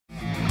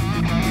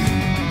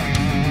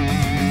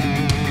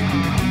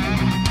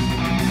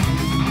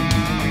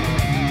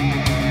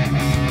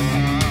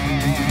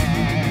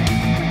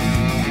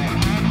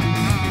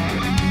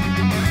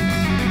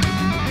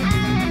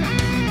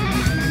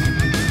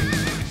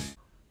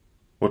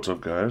What's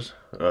up, guys?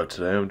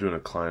 Today I'm doing a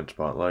client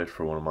spotlight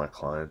for one of my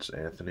clients,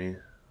 Anthony.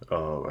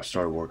 I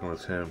started working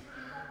with him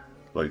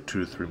like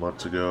 2 to 3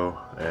 months ago,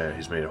 and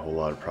he's made a whole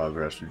lot of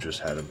progress. We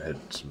just had him hit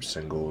some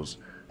singles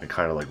and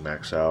kind of like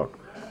max out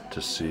to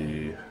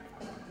see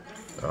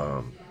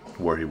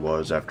where he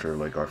was after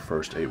like our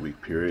first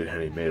 8-week period,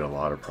 and he made a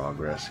lot of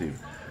progress. He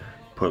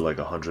put like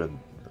around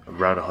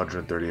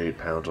 138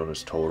 pounds on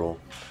his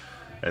total,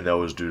 and that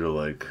was due to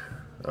like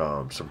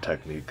some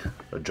technique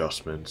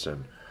adjustments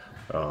and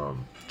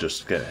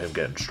just him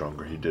getting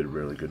stronger. He did a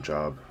really good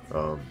job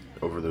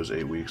over those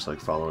 8 weeks, like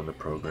following the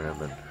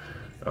program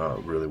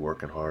and really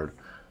working hard.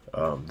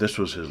 This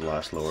was his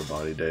last lower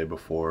body day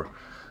before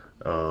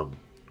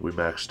we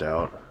maxed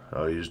out.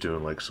 He was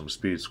doing like some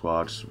speed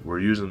squats. We're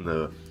using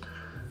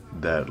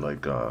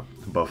that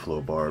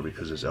buffalo bar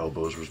because his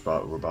elbows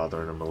were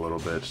bothering him a little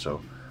bit.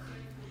 So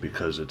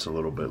because it's a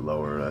little bit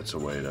lower, that's a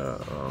way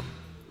to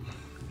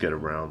get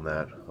around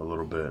that a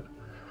little bit.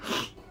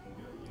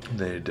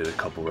 Then he did a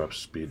couple reps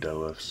of speed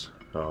deadlifts.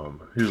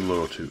 He was a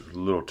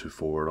little too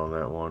forward on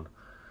that one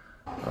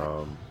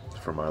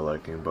for my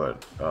liking,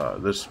 but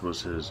this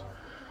was his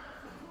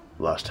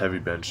last heavy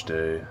bench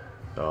day.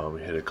 We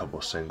hit a couple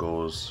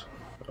singles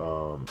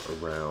probably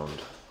around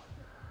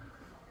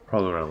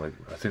like,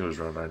 I think it was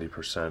around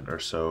 90% or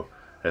so,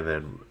 and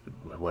then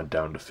went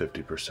down to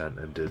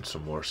 50% and did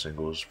some more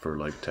singles for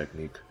like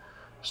technique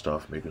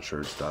stuff, making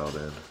sure it's dialed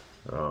in.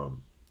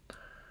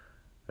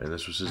 And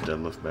this was his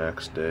deadlift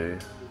max day.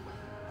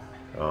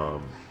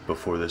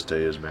 Before this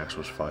day, his max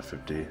was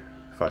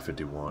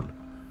 551,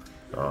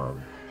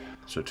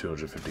 so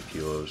 250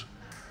 kilos.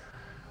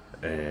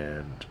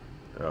 And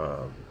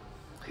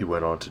he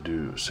went on to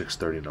do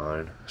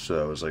 639, so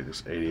that was like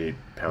this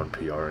 88-pound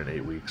PR in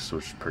 8 weeks,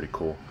 which is pretty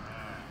cool.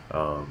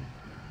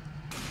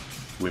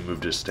 We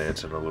moved his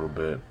stance in a little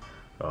bit,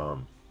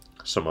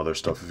 some other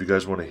stuff. If you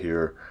guys want to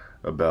hear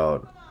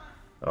about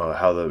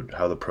how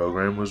the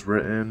program was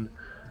written,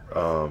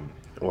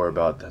 or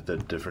about the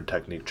different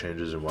technique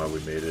changes and why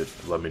we made it,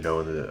 let me know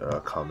in the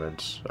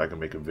comments. I can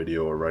make a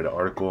video or write an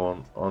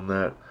article on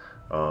that.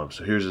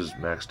 So here's his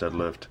max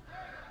deadlift.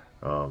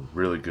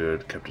 Really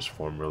good, kept his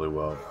form really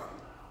well.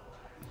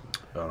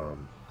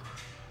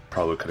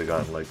 Probably could have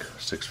gotten like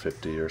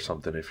 650 or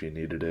something if he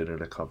needed it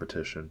in a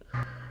competition.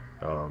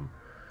 And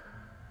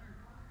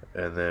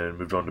then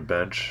moved on to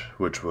bench,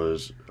 which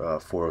was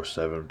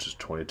 407, which is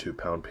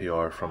 22-pound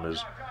PR from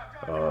his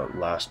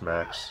last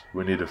max.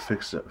 We need to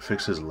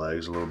fix his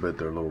legs a little bit.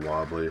 They're a little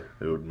wobbly.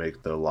 It would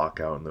make the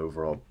lockout and the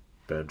overall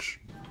bench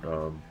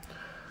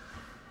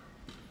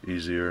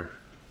easier.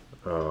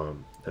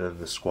 And then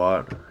the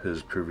squat,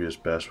 his previous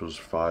best was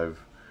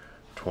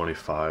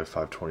 525,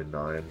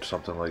 529,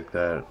 something like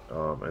that.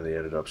 And they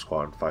ended up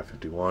squatting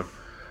 551,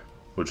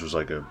 which was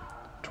like a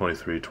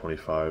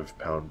 23-25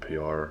 pound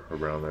PR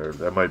around there.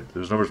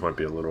 Those numbers might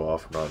be a little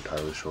off. I'm not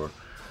entirely sure.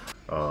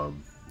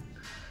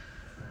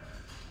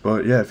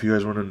 But yeah, if you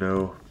guys want to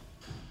know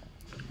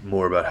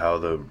more about how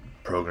the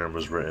program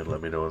was written,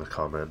 let me know in the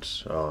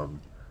comments.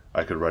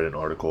 I could write an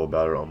article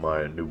about it on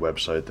my new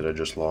website that I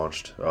just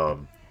launched,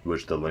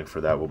 which the link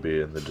for that will be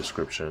in the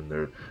description.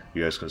 There,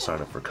 you guys can sign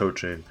up for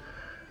coaching,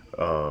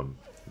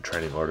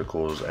 training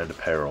articles, and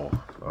apparel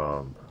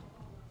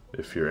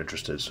if you're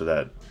interested. So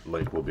that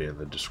link will be in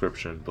the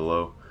description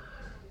below.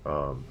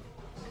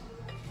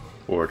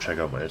 Or check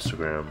out my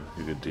Instagram.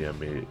 You can DM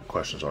me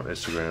questions on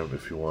Instagram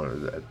if you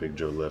want, at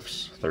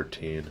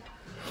BigJoeLifts13.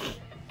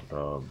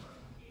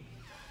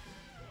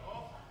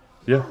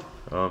 Yeah,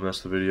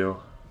 that's the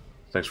video.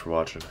 Thanks for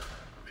watching.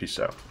 Peace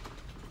out.